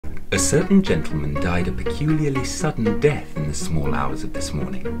A certain gentleman died a peculiarly sudden death in the small hours of this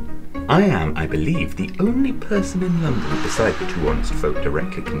morning. I am, I believe, the only person in London, beside the two honest folk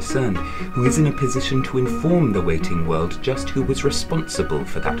directly concerned, who is in a position to inform the waiting world just who was responsible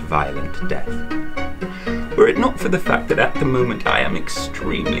for that violent death. Were it not for the fact that at the moment I am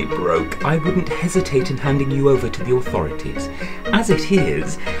extremely broke, I wouldn't hesitate in handing you over to the authorities. As it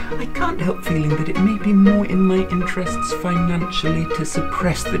is, I can't help feeling that it may be more in my interests financially to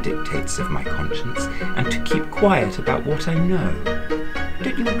suppress the dictates of my conscience and to keep quiet about what I know.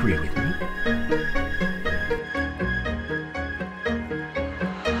 Don't you agree with me?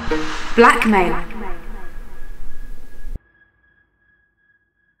 Blackmail.